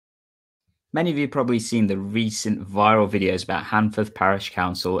Many of you have probably seen the recent viral videos about Handforth Parish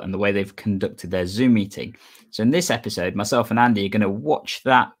Council and the way they've conducted their Zoom meeting. So in this episode, myself and Andy are going to watch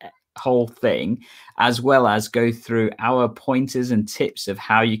that whole thing, as well as go through our pointers and tips of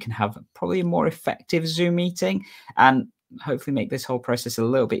how you can have probably a more effective Zoom meeting and hopefully make this whole process a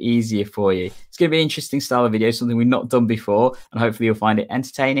little bit easier for you. It's going to be an interesting style of video, something we've not done before, and hopefully you'll find it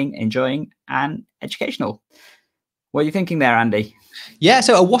entertaining, enjoying, and educational. What are you thinking there, Andy? Yeah,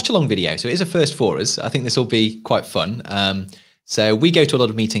 so a watch-along video. So it is a first for us. I think this will be quite fun. So we go to a lot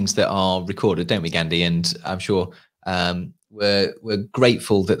of meetings that are recorded, don't we, Gandhi? And I'm sure we're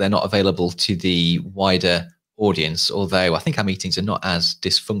grateful that they're not available to the wider audience, although I think our meetings are not as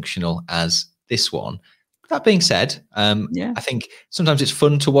dysfunctional as this one. That being said, I think sometimes it's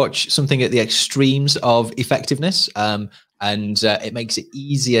fun to watch something at the extremes of effectiveness. And it makes it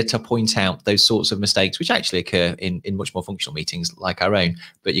easier to point out those sorts of mistakes, which actually occur in much more functional meetings like our own,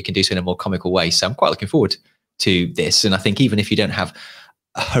 but you can do so in a more comical way. So I'm quite looking forward to this. And I think even if you don't have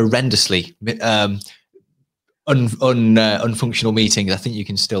a horrendously unfunctional meetings, I think you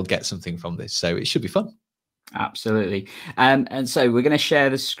can still get something from this. So it should be fun. Absolutely. And so we're going to share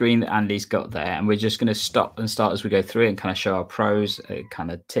the screen that Andy's got there, and we're just going to stop and start as we go through it and kind of show our pros, kind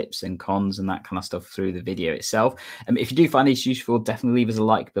of tips and cons and that kind of stuff through the video itself. If you do find this useful, definitely leave us a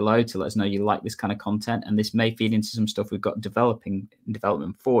like below to let us know you like this kind of content, and this may feed into some stuff we've got in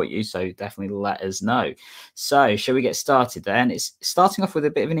development for you, so definitely let us know. So shall we get started then? It's starting off with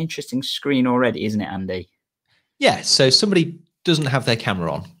a bit of an interesting screen already, isn't it, Andy? Yeah, so somebody doesn't have their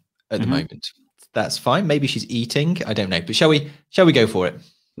camera on at the moment. That's fine. Maybe she's eating. I don't know. But shall we go for it?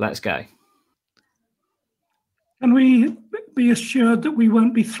 Let's go. Can we be assured that we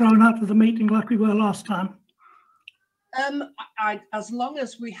won't be thrown out of the meeting like we were last time? As long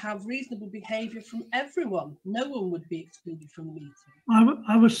as we have reasonable behaviour from everyone, no one would be excluded from the meeting.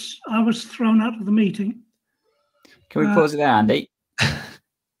 I was thrown out of the meeting. Can we pause it there, Andy?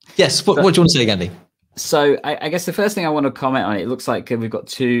 Yes. What do you want to say, Gandhi? So I guess the first thing I want to comment on, it looks like we've got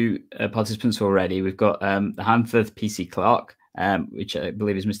two participants already. We've got the Handforth PC clerk, which I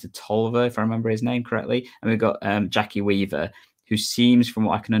believe is Mr. Tolliver, if I remember his name correctly. And we've got Jackie Weaver, who seems, from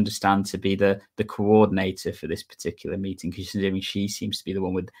what I can understand, to be the coordinator for this particular meeting, because she seems to be the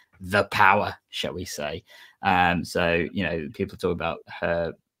one with the power, shall we say. So, you know, people talk about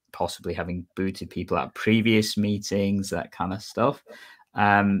her possibly having booted people out of previous meetings, that kind of stuff.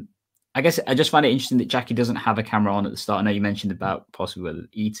 I guess I just find it interesting that Jackie doesn't have a camera on at the start. I know you mentioned about possibly whether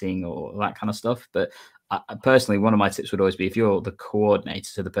eating or that kind of stuff, but personally, one of my tips would always be if you're the coordinator,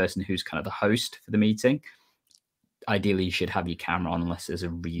 so the person who's kind of the host for the meeting, ideally you should have your camera on unless there's a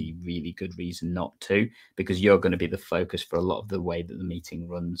really, really good reason not to, because you're going to be the focus for a lot of the way that the meeting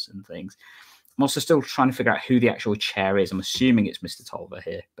runs and things. I'm also still trying to figure out who the actual chair is. I'm assuming it's Mr. Tolliver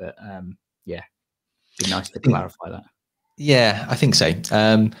here, but yeah, it'd be nice to clarify that. Yeah, I think so.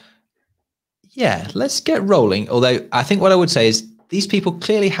 Yeah, let's get rolling. Although I think what I would say is these people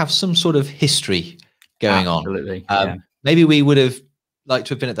clearly have some sort of history going on. Absolutely. Maybe we would have liked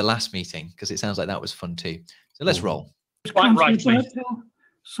to have been at the last meeting, because it sounds like that was fun too. So let's roll. Quite right, please.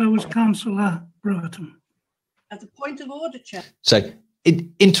 So was Councillor Brewerton. As a point of order, Chair. So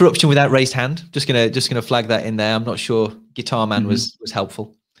interruption without raised hand. Just gonna flag that in there. I'm not sure Guitar Man was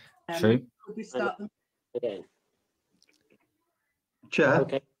helpful. True. Could we start them again? Chair.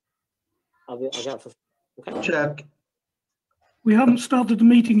 Okay. I'll go for. Okay. Chair. We haven't started the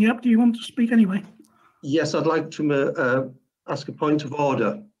meeting yet. Do you want to speak anyway? Yes, I'd like to ask a point of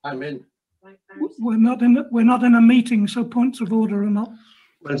order. I'm in. We're not in a meeting, so points of order are not.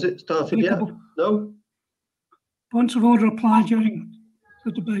 When's it started yet? No. Points of order apply during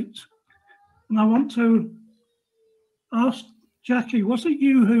the debate. And I want to ask Jackie, was it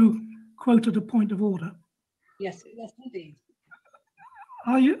you who quoted a point of order? Yes, it was indeed.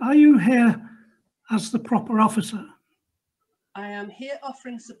 Are you here as the proper officer? I am here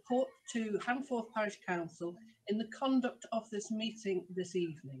offering support to Handforth Parish Council in the conduct of this meeting this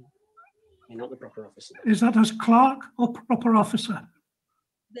evening. You're not the proper officer. Is that as clerk or proper officer?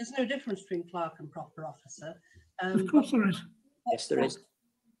 There's no difference between clerk and proper officer. Of course there is. Yes, there is.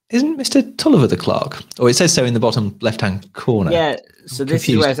 Isn't Mr. Tolliver the clerk? Or it says so in the bottom left-hand corner. Yeah, so this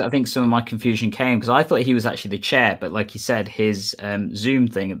is where I think some of my confusion came, because I thought he was actually the chair, but like you said, his Zoom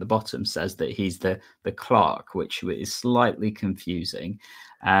thing at the bottom says that he's the clerk, which is slightly confusing.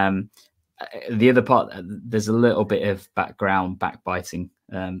 The other part, there's a little bit of background backbiting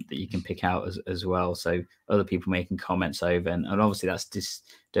that you can pick out as well. So other people making comments over, and obviously that's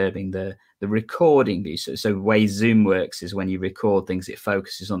disturbing the recording view. So the way Zoom works is when you record things, it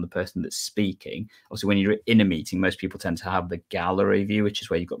focuses on the person that's speaking. Also, when you're in a meeting, most people tend to have the gallery view, which is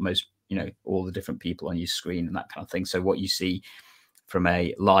where you've got most you know, all the different people on your screen and that kind of thing. So what you see from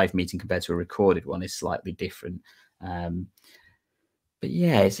a live meeting compared to a recorded one is slightly different. But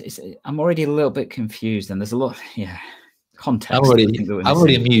yeah, I'm already a little bit confused, and there's a lot, context. I'm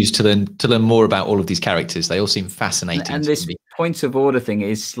already amused to learn more about all of these characters. They all seem fascinating. And this point of order thing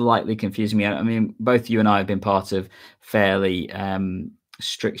is slightly confusing me. I mean, both you and I have been part of fairly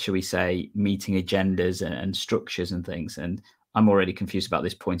strict, shall we say, meeting agendas and structures and things, and I'm already confused about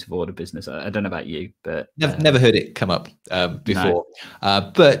this point of order business. I don't know about you, but never heard it come up before.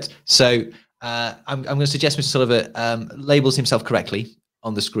 No. But so I'm going to suggest Mr. Sullivan labels himself correctly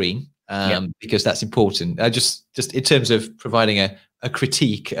on the screen, because that's important. Just in terms of providing a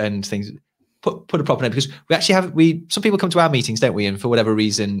critique and things, put a proper name, because we actually have some people come to our meetings, don't we? And for whatever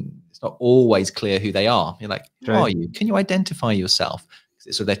reason, it's not always clear who they are. You're like, who are you? Can you identify yourself?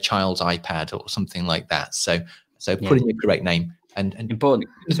 It's sort of their child's iPad or something like that. So put in your correct name. And important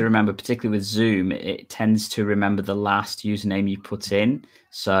to remember, particularly with Zoom, it tends to remember the last username you put in.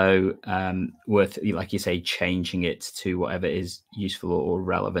 So worth, like you say, changing it to whatever is useful or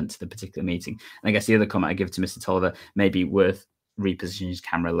relevant to the particular meeting. And I guess the other comment I give to Mr. Tolliver, maybe worth repositioning his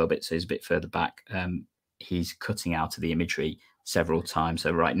camera a little bit so he's a bit further back. He's cutting out of the imagery several times.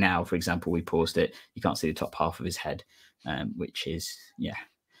 So right now, for example, we paused it. You can't see the top half of his head, which is,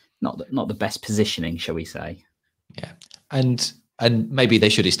 not the best positioning, shall we say. Yeah. And maybe they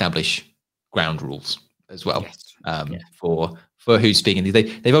should establish ground rules as well. Yes. For who's speaking.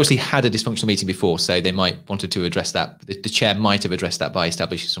 They've obviously had a dysfunctional meeting before, so they might wanted to address that. The chair might have addressed that by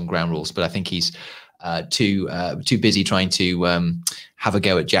establishing some ground rules, but I think he's too busy trying to have a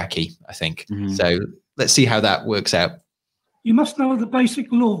go at Jackie, I think. Mm-hmm. So let's see how that works out. You must know the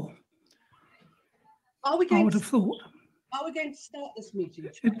basic law. I would have thought. Are we going to start this meeting?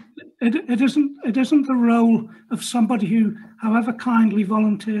 It isn't the role of somebody who, however kindly,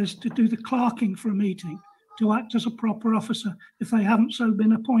 volunteers to do the clerking for a meeting to act as a proper officer if they haven't so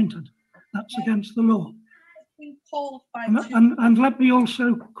been appointed. That's against the law. And let me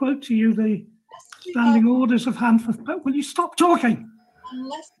also quote to you the standing orders of Handforth. Will you stop talking?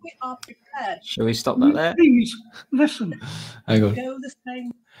 Unless we are prepared. Shall we stop that there? Please listen. Hang on. Go the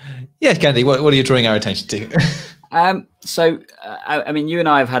same. Yeah, Gandhi, what are you drawing our attention to? I mean, you and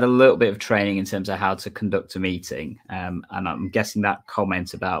I have had a little bit of training in terms of how to conduct a meeting, and I'm guessing that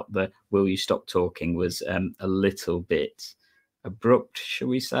comment about the "will you stop talking" was a little bit abrupt, shall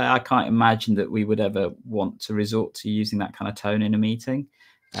we say? I can't imagine that we would ever want to resort to using that kind of tone in a meeting.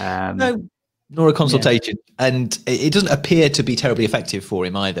 No, nor a consultation, and it doesn't appear to be terribly effective for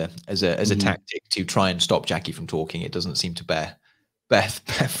him either as a tactic to try and stop Jackie from talking. It doesn't seem to bear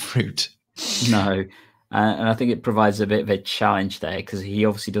fruit. No. And I think it provides a bit of a challenge there because he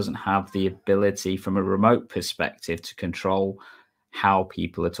obviously doesn't have the ability from a remote perspective to control how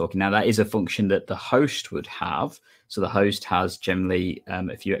people are talking. Now, that is a function that the host would have. So the host has generally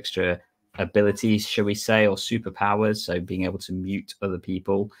a few extra abilities, shall we say, or superpowers. So being able to mute other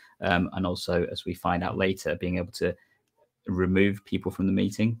people and also, as we find out later, being able to remove people from the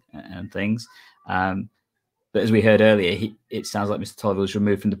meeting and things. But as we heard earlier, it sounds like Mr. Tolliver was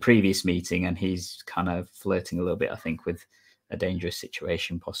removed from the previous meeting and he's kind of flirting a little bit, I think, with a dangerous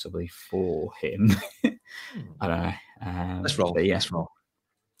situation possibly for him. I don't know. Let's roll. Let's roll.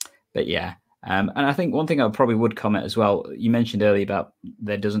 But yeah. And I think one thing I probably would comment as well, you mentioned earlier about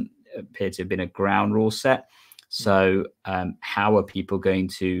there doesn't appear to have been a ground rule set. So how are people going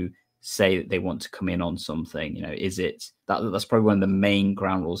to say that they want to come in on something? You know, is it that's probably one of the main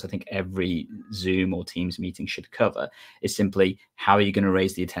ground rules I think every Zoom or Teams meeting should cover, is simply how are you going to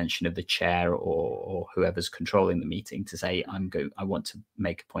raise the attention of the chair or whoever's controlling the meeting to say I want to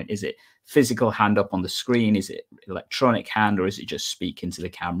make a point. Is it physical hand up on the screen? Is it electronic hand, or is it just speak into the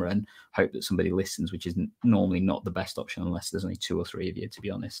camera and hope that somebody listens, which is normally not the best option unless there's only 2 or 3 of you, to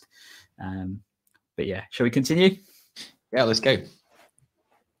be honest. But yeah, shall we continue? Yeah, let's go.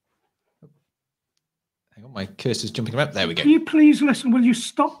 Hang on, my cursor's jumping around. There we go. Can you please listen? Will you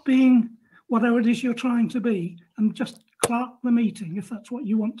stop being whatever it is you're trying to be and just clerk the meeting if that's what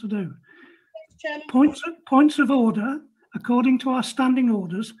you want to do? Points of order, according to our standing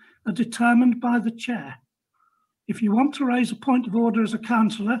orders, are determined by the chair. If you want to raise a point of order as a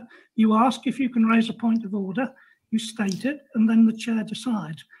councillor, you ask if you can raise a point of order, you state it, and then the chair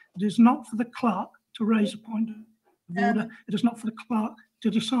decides. It is not for the clerk to raise a point of order. It is not for the clerk to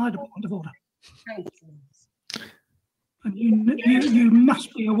decide a point of order. And you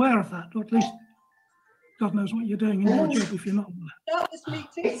must be aware of that, or at least God knows what you're doing in your job if you're not aware. Start this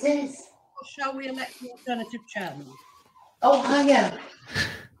meeting. It is. Or shall we elect an alternative chairman? Oh, hiya.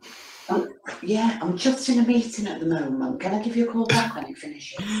 Yeah, I'm just in a meeting at the moment. Can I give you a call back when it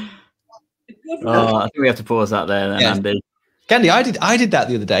finishes? I think we have to pause that there then, Yeah. Andy. Gandhi, I did that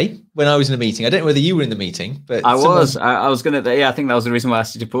the other day when I was in a meeting. I don't know whether you were in the meeting, but I was going to. Yeah, I think that was the reason why I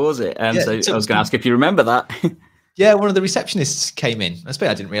asked you to pause it. So I was going to ask if you remember that. Yeah, one of the receptionists came in. I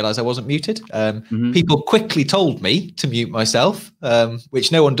didn't realise I wasn't muted. People quickly told me to mute myself,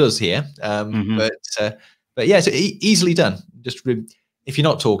 which no one does here. But yeah, it's easily done. Just if you're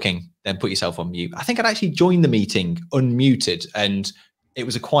not talking, then put yourself on mute. I think I'd actually joined the meeting unmuted, and it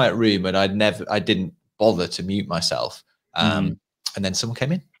was a quiet room, and I didn't bother to mute myself. And then someone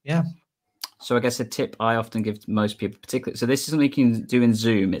came in. Yeah. So I guess a tip I often give to most people, particularly, so this is something you can do in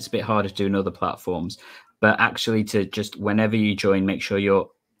Zoom. It's a bit harder to do in other platforms, but actually to just whenever you join, make sure you're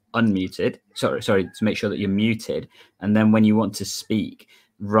unmuted. Sorry, to make sure that you're muted. And then when you want to speak,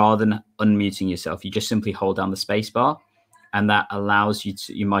 rather than unmuting yourself, you just simply hold down the space bar, and that allows you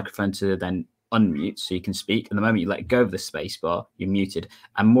your microphone to then unmute so you can speak. And the moment you let go of the space bar, you're muted.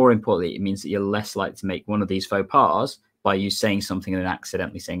 And more importantly, it means that you're less likely to make one of these faux pas by you saying something and then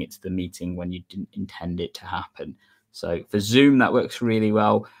accidentally saying it to the meeting when you didn't intend it to happen. So for Zoom, that works really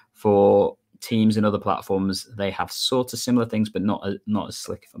well. For Teams and other platforms, they have sort of similar things, but not as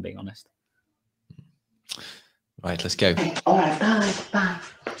slick, if I'm being honest. Right, let's go. All right, bye.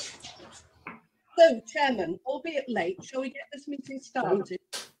 So, Chairman, albeit late, shall we get this meeting started?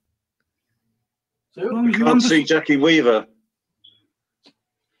 I can't see Jackie Weaver.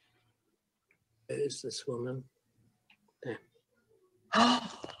 Who's this woman?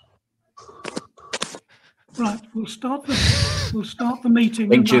 Right, we'll start the meeting. I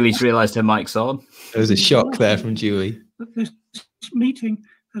think Julie's realised her mic's on. There was a shock there from Julie. That this meeting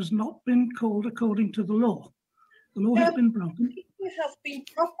has not been called according to the law. The law has been broken. It has been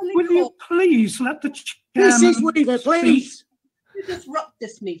properly Will you called. please let the Mrs. Weaver, speak? please. If you disrupt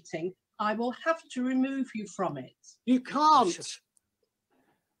this meeting, I will have to remove you from it. You can't.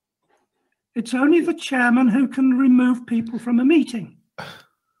 It's only the chairman who can remove people from a meeting.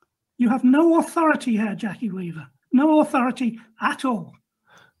 You have no authority here, Jackie Weaver. No authority at all.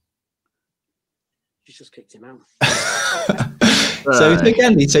 She's just kicked him out. So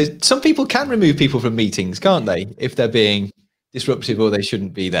again, so some people can remove people from meetings, can't they? If they're being disruptive or they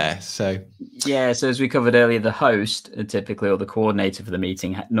shouldn't be there. So yeah, so as we covered earlier, the host typically, or the coordinator for the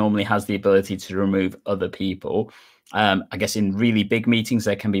meeting, normally has the ability to remove other people. I guess in really big meetings,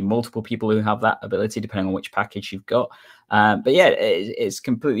 there can be multiple people who have that ability, depending on which package you've got. But yeah, it's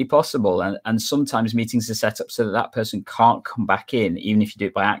completely possible. And sometimes meetings are set up so that that person can't come back in, even if you do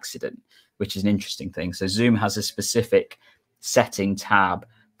it by accident, which is an interesting thing. So Zoom has a specific setting tab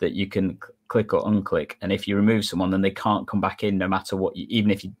that you can click or unclick. And if you remove someone, then they can't come back in no matter what, even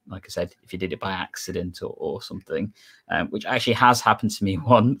if you, like I said, if you did it by accident or something, which actually has happened to me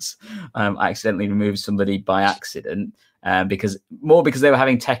once. I accidentally removed somebody by accident because they were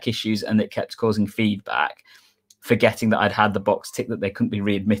having tech issues and it kept causing feedback, forgetting that I'd had the box ticked that they couldn't be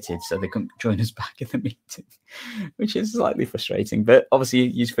readmitted, so they couldn't join us back in the meeting, which is slightly frustrating, but obviously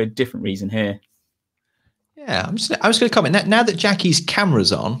used for a different reason here. Yeah, I was going to comment now that Jackie's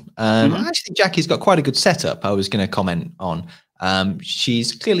camera's on. I actually think Jackie's got quite a good setup. I was going to comment on.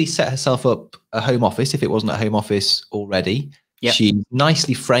 She's clearly set herself up a home office, if it wasn't a home office already. Yep. She's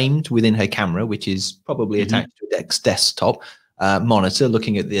nicely framed within her camera, which is probably attached to a desktop monitor,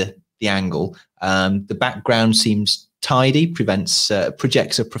 looking at the angle. The background seems tidy, projects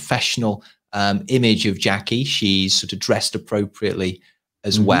a professional image of Jackie. She's sort of dressed appropriately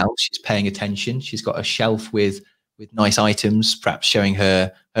as well. She's paying attention. She's got a shelf with nice items, perhaps showing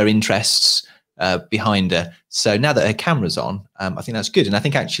her interests behind her. So now that her camera's on, I think that's good. And I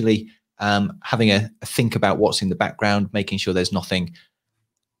think actually having a think about what's in the background, making sure there's nothing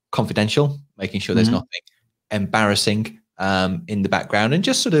confidential, making sure there's nothing embarrassing in the background, and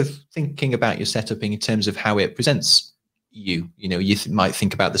just sort of thinking about your setup in terms of how it presents you. You know, you might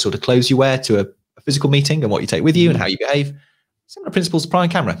think about the sort of clothes you wear to a physical meeting and what you take with you and how you behave. Similar principles apply on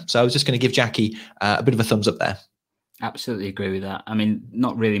camera. So I was just going to give Jackie a bit of a thumbs up there. Absolutely agree with that. I mean,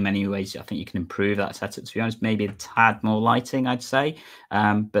 not really many ways I think you can improve that setup, to be honest. Maybe a tad more lighting, I'd say.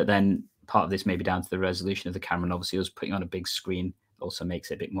 But then part of this may be down to the resolution of the camera, and obviously us putting on a big screen also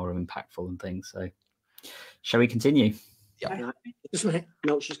makes it a bit more impactful and things. So shall we continue? Yeah.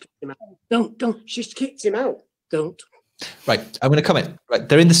 No, she's kicked him out. Don't. She's kicked him out. Don't. Right. I'm going to comment. Right.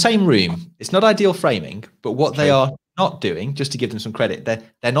 They're in the same room. It's not ideal framing, but what they are not doing, just to give them some credit,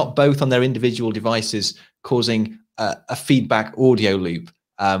 they're not both on their individual devices causing a feedback audio loop,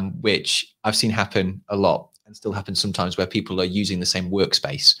 which I've seen happen a lot and still happens sometimes, where people are using the same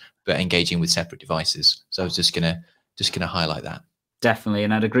workspace but engaging with separate devices. So I was just gonna highlight that. Definitely,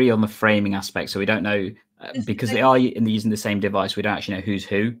 and I'd agree on the framing aspect. So we don't know because they are using the same device, we don't actually know who's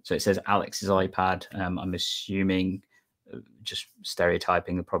who. So it says Alex's iPad. I'm assuming, just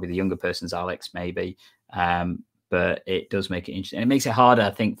stereotyping, probably the younger person's Alex, maybe. But it does make it interesting. And it makes it harder,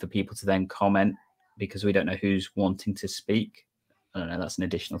 I think, for people to then comment because we don't know who's wanting to speak. I don't know, that's an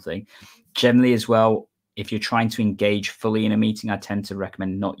additional thing. Generally as well, if you're trying to engage fully in a meeting, I tend to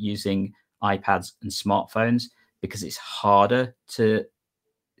recommend not using iPads and smartphones because it's harder to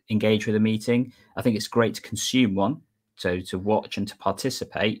engage with a meeting. I think it's great to consume one, so to watch and to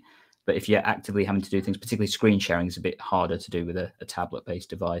participate. But if you're actively having to do things, particularly screen sharing is a bit harder to do with a tablet-based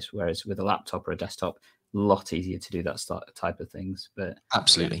device, whereas with a laptop or a desktop, a lot easier to do that type of things. But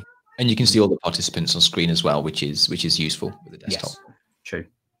absolutely. Yeah. And you can see all the participants on screen as well, which is useful with the desktop. Yes, true.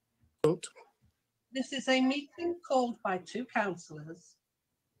 This is a meeting called by 2 councillors.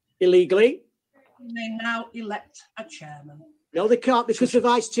 Illegally? They now elect a chairman. No, they can't because the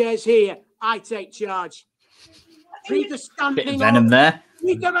vice chair's here. I take charge. Read the standing bit of venom there.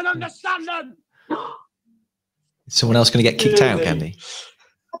 Read them and understand them. Is someone else going to get kicked out, Gandhi?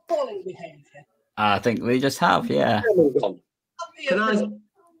 Appalling behaviour. I think we just have, yeah. A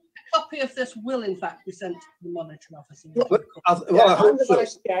copy of this will, in fact, be sent to the monitoring officer. I hope so.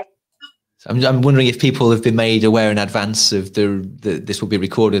 I'm wondering if people have been made aware in advance of this will be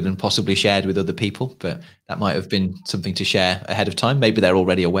recorded and possibly shared with other people, but that might have been something to share ahead of time. Maybe they're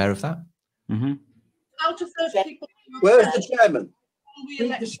already aware of that. Mm-hmm. Out of those people, where's the chairman?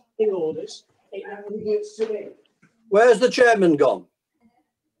 Where's the chairman gone?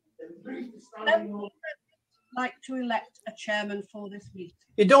 Like to elect a chairman for this meeting.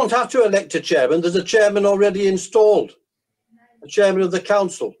 You don't have to elect a chairman. There's a chairman already installed. A chairman of the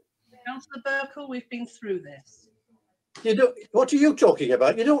council. Councillor Burkle, we've been through this. You don't. What are you talking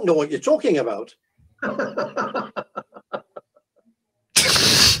about? You don't know what you're talking about.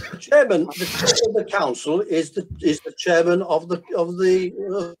 Chairman of the council is the chairman of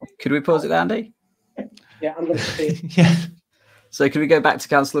the. Could we pause it, Andy? Yeah, I'm going to see. Yeah. So can we go back to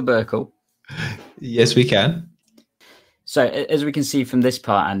Councillor Burkle? Yes, we can. So as we can see from this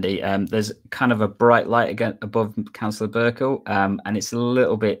part, Andy, there's kind of a bright light again above Councillor Burkle, and it's a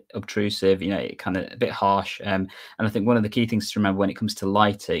little bit obtrusive, it kind of a bit harsh. And I think one of the key things to remember when it comes to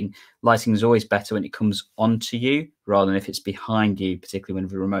lighting is always better when it comes onto you rather than if it's behind you, particularly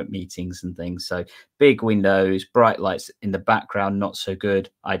when remote meetings and things. So big windows, bright lights in the background, not so good.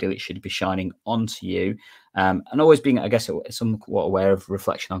 Ideally, it should be shining onto you. And always being, I guess, somewhat aware of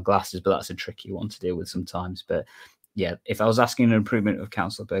reflection on glasses, but that's a tricky one to deal with sometimes. But yeah, if I was asking an improvement of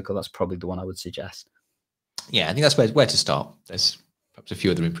Councillor Burkle, that's probably the one I would suggest. Yeah, I think that's where to start. There's perhaps a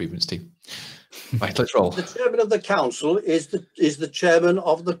few other improvements too. Right, let's roll. The chairman of the council is the chairman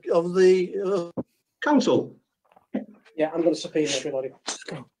of the council. Yeah, I'm going to subpoena everybody.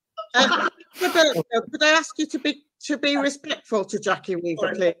 Could I ask you to be respectful to Jackie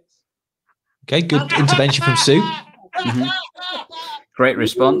Weaver, please? Okay, good intervention from Sue. Mm-hmm. Great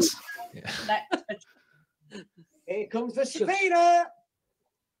response. Yeah. Here comes the subpoena.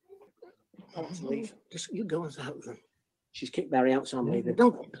 I want to leave. Just you go and help them. She's kicked Barry out, so I'm leaving.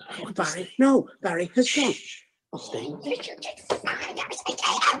 No, Barry. No, Barry has gone. I'll stay. We're trying to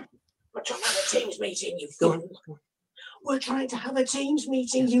have a Teams meeting, you fool. We're trying to have a Teams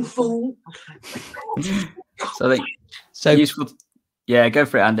meeting, you fool. So I think useful. Yeah, go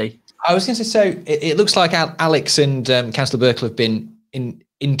for it, Andy. I was going to say, so it looks like Alex and Councillor Burkle have been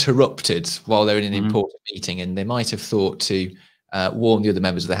interrupted while they're in an important meeting, and they might have thought to warn the other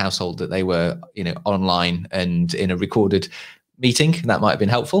members of the household that they were, online and in a recorded meeting. And that might have been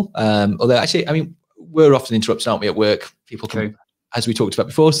helpful. Although actually, I mean, we're often interrupted, aren't we, at work? People can, as we talked about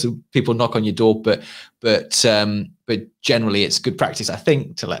before, so people knock on your door, but generally it's good practice, I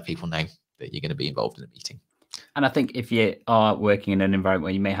think, to let people know that you're going to be involved in a meeting. And I think if you are working in an environment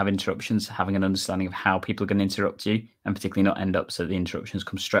where you may have interruptions, having an understanding of how people are going to interrupt you, and particularly not end up so the interruptions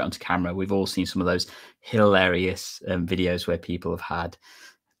come straight onto camera. We've all seen some of those hilarious videos where people have had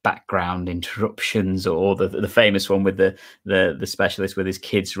background interruptions, or the famous one with the specialist with his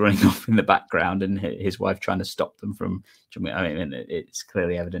kids running off in the background and his wife trying to stop them from. I mean, it's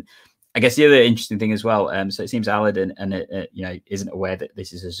clearly evident. I guess the other interesting thing as well. So it seems Aladdin isn't aware that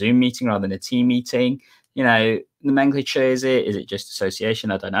this is a Zoom meeting rather than a team meeting. The nomenclature is it just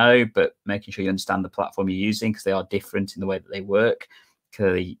association? I don't know, but making sure you understand the platform you're using because they are different in the way that they work.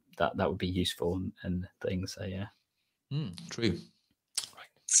 Clearly, that would be useful and things. So yeah, true.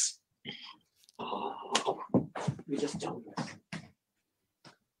 Right. Oh, we just don't.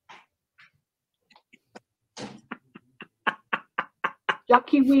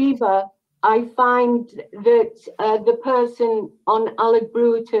 Jackie Weaver, I find that the person on Alec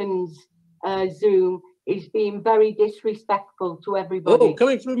Bruton's Zoom is being very disrespectful to everybody. Oh,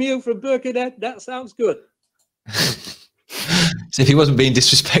 coming from you from Birkenhead, that sounds good. So if he wasn't being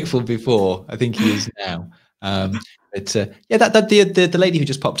disrespectful before, I think he is now. But yeah, the lady who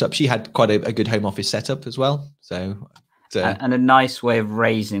just popped up, she had quite a good home office setup as well. So and a nice way of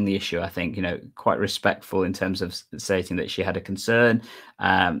raising the issue, I think, you know, quite respectful in terms of stating that she had a concern.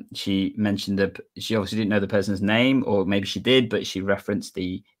 She mentioned that she obviously didn't know the person's name, or maybe she did, but she referenced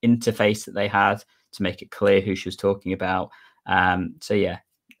the interface that they had to make it clear who she was talking about. So yeah,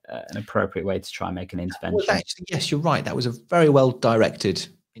 an appropriate way to try and make an intervention. Actually, yes, you're right. That was a very well directed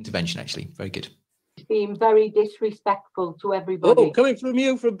intervention, actually. Very good. Being very disrespectful to everybody. Oh, coming from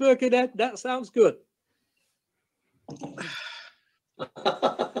you from Birkenhead, that sounds good.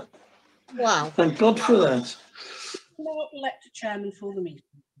 Wow. Thank God for that. Now elect a chairman for the meeting.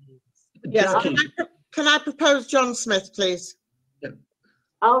 Yes. Jackie. Can I propose John Smith, please?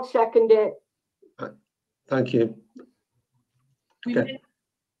 I'll second it. Thank you. Okay.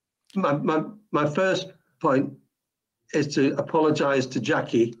 My first point is to apologise to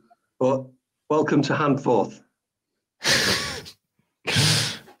Jackie, but welcome to Handforth.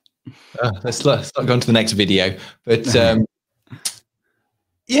 Let's not go on to the next video. But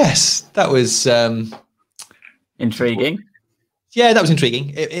yes, that was intriguing. Yeah, that was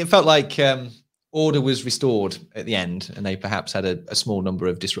intriguing. It felt like order was restored at the end, and they perhaps had a small number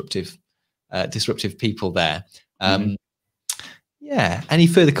of disruptive people there. Yeah. Any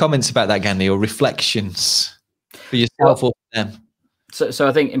further comments about that, Gandhi, or reflections for yourself or for them? So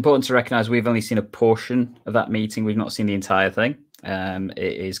I think important to recognise we've only seen a portion of that meeting. We've not seen the entire thing. It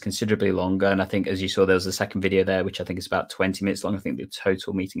is considerably longer, and I think, as you saw, there was a second video there, which I think is about 20 minutes long. I think the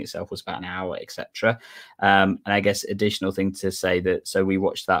total meeting itself was about an hour, etc. And I guess additional thing to say that, so we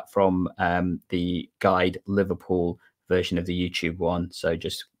watched that from the Guide Liverpool version of the YouTube one. So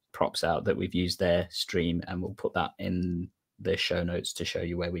just props out that we've used their stream, and we'll put that in the show notes to show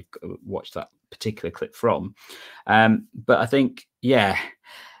you where we've watched that particular clip from. But I think, yeah,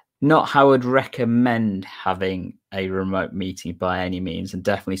 not how I would recommend having a remote meeting by any means, and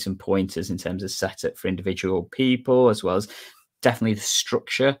definitely some pointers in terms of setup for individual people, as well as definitely the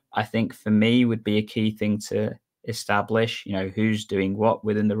structure. I think for me would be a key thing to establish, you know, who's doing what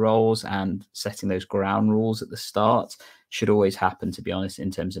within the roles, and setting those ground rules at the start should always happen, to be honest, in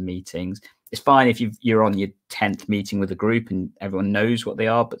terms of meetings. It's fine if you're on your 10th meeting with a group and everyone knows what they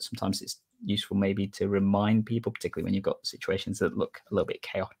are, but sometimes it's useful maybe to remind people, particularly when you've got situations that look a little bit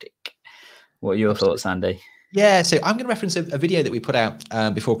chaotic. What are your thoughts, Andy? Yeah, so I'm going to reference a video that we put out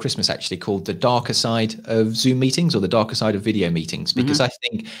before Christmas, actually, called The Darker Side of Zoom Meetings, or The Darker Side of Video Meetings, because I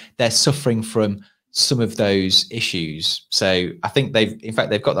think they're suffering from some of those issues. So I think they've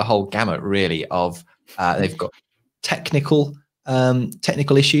got the whole gamut, really, of they've got technical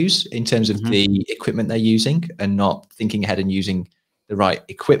issues in terms of the equipment they're using and not thinking ahead and using the right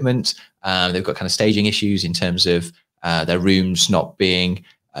equipment. They've got kind of staging issues in terms of their rooms not being,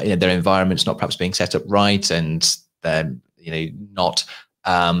 their environments not perhaps being set up right, and they're not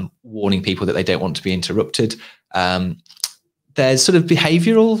warning people that they don't want to be interrupted. There's sort of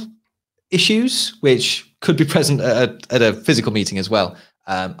behavioural issues which could be present at a physical meeting as well,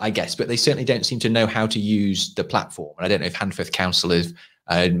 I guess, but they certainly don't seem to know how to use the platform. And I don't know if Handforth Council has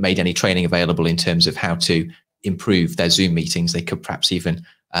made any training available in terms of how to improve their Zoom meetings. They could perhaps even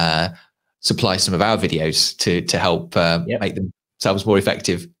supply some of our videos to help make themselves more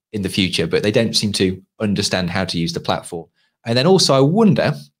effective in the future, but they don't seem to understand how to use the platform. And then also, I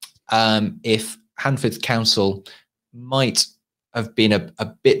wonder if Handforth Council might have been a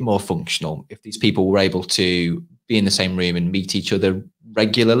bit more functional if these people were able to be in the same room and meet each other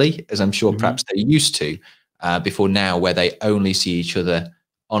regularly, as I'm sure perhaps they're used to before now, where they only see each other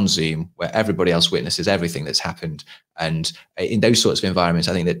on Zoom, where everybody else witnesses everything that's happened. And in those sorts of environments,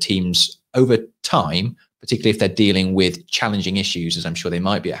 I think that teams over time, particularly if they're dealing with challenging issues, as I'm sure they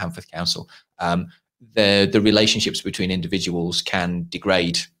might be at Handforth Council, the relationships between individuals can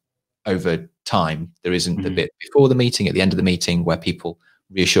degrade over time. There isn't the bit before the meeting, at the end of the meeting, where people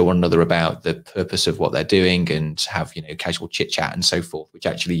reassure one another about the purpose of what they're doing and have, casual chit chat and so forth, which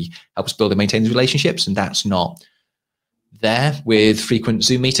actually helps build and maintain relationships. And that's not there with frequent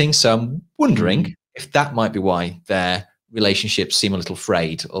Zoom meetings. So I'm wondering if that might be why their relationships seem a little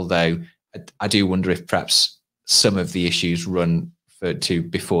frayed, although I do wonder if perhaps some of the issues run to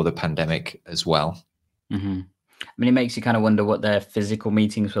before the pandemic as well. I mean, it makes you kind of wonder what their physical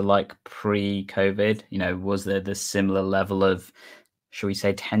meetings were like pre-COVID. Was there the similar level of, shall we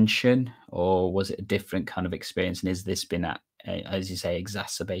say, tension, or was it a different kind of experience? And is this been, as you say,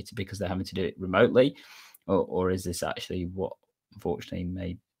 exacerbated because they're having to do it remotely, or is this actually what unfortunately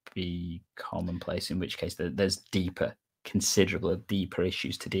may be commonplace, in which case there's considerable deeper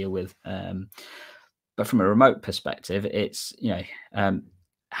issues to deal with. But from a remote perspective, it's,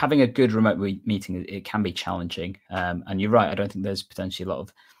 having a good remote meeting, it can be challenging. And you're right, I don't think there's potentially a lot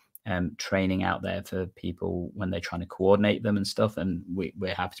of training out there for people when they're trying to coordinate them and stuff. And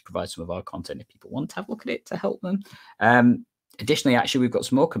we're happy to provide some of our content if people want to have a look at it to help them. Additionally, actually, we've got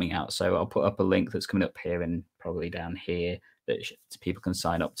some more coming out. So I'll put up a link that's coming up here and probably down here that people can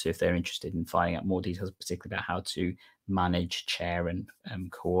sign up to if they're interested in finding out more details, particularly about how to manage, chair and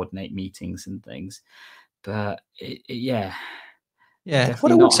coordinate meetings and things. But yeah.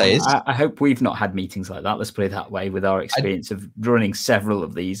 What I would say is, I hope we've not had meetings like that. Let's put it that way, with our experience of running several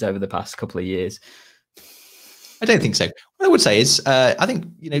of these over the past couple of years. I don't think so. What I would say is, I think,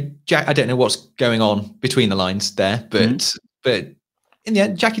 Jack, I don't know what's going on between the lines there, but in the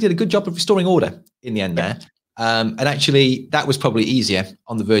end, Jackie did a good job of restoring order in the end there. And actually, that was probably easier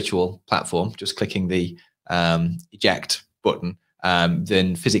on the virtual platform, just clicking the eject button,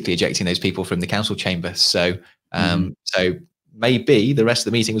 than physically ejecting those people from the council chamber. So, so maybe the rest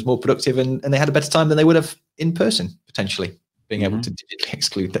of the meeting was more productive and they had a better time than they would have in person, potentially, being able to digitally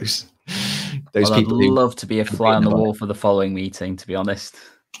exclude those people. I'd love to be a fly on the wall for the following meeting, to be honest.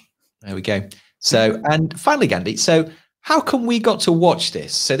 There we go. So, and finally, Gandhi, so how come we got to watch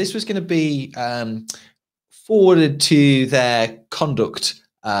this? So this was going to be forwarded to their conduct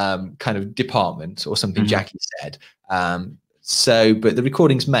kind of department or something, Jackie said. But the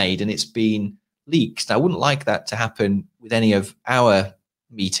recording's made and it's been leaked. I wouldn't like that to happen with any of our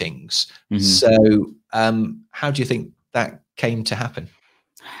meetings. So how do you think that came to happen?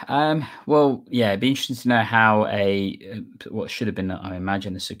 Well, yeah, it'd be interesting to know how what should have been, I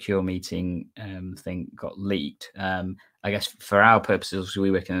imagine, a secure meeting thing got leaked. I guess for our purposes,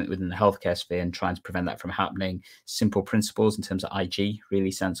 we work within the healthcare sphere and trying to prevent that from happening. Simple principles in terms of IG, really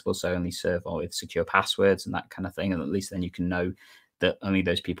sensible. So only serve with secure passwords and that kind of thing. And at least then you can know that only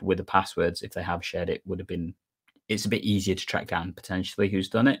those people with the passwords, if they have shared it, it's a bit easier to track down potentially who's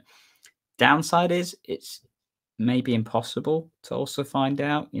done it. Downside is it's maybe impossible to also find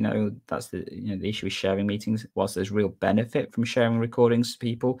out. That's the issue with sharing meetings. Whilst there's real benefit from sharing recordings to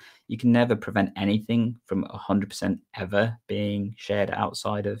people, you can never prevent anything from 100% ever being shared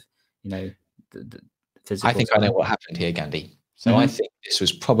outside of the physical. I think I know what happened here, Gandhi. So I think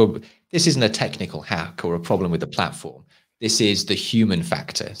this isn't a technical hack or a problem with the platform. This is the human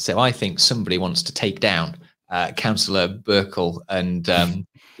factor. So I think somebody wants to take down Councillor Burkle and the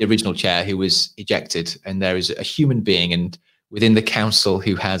original chair who was ejected, and there is a human being and within the council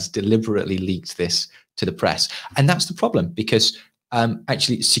who has deliberately leaked this to the press. And that's the problem, because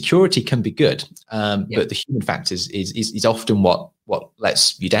actually security can be good, but the human factor is often what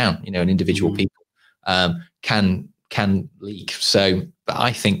lets you down. And individual people can leak. So, but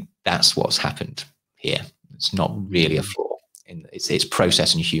I think that's what's happened here. It's not really a flaw in it's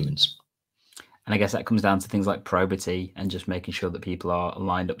process and humans. And I guess that comes down to things like probity and just making sure that people are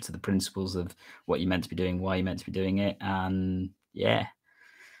aligned up to the principles of what you're meant to be doing, why you're meant to be doing it. And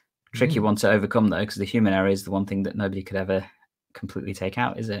tricky one to overcome though, because the human error is the one thing that nobody could ever completely take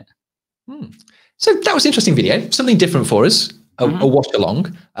out, is it? So that was an interesting video, something different for us, a watch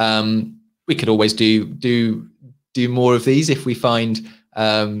along. We could always do more of these if we find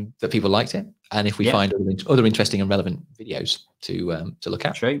that people liked it, and if we find other interesting and relevant videos to look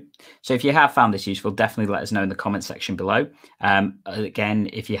at. True. So if you have found this useful, definitely let us know in the comment section below. Again,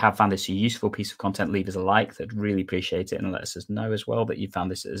 if you have found this a useful piece of content, leave us a like. That'd really appreciate it, and let us know as well that you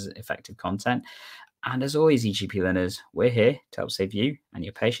found this as effective content. And as always, EGP learners, we're here to help save you and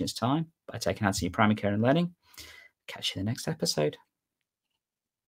your patients time by taking out some your primary care and learning. Catch you in the next episode.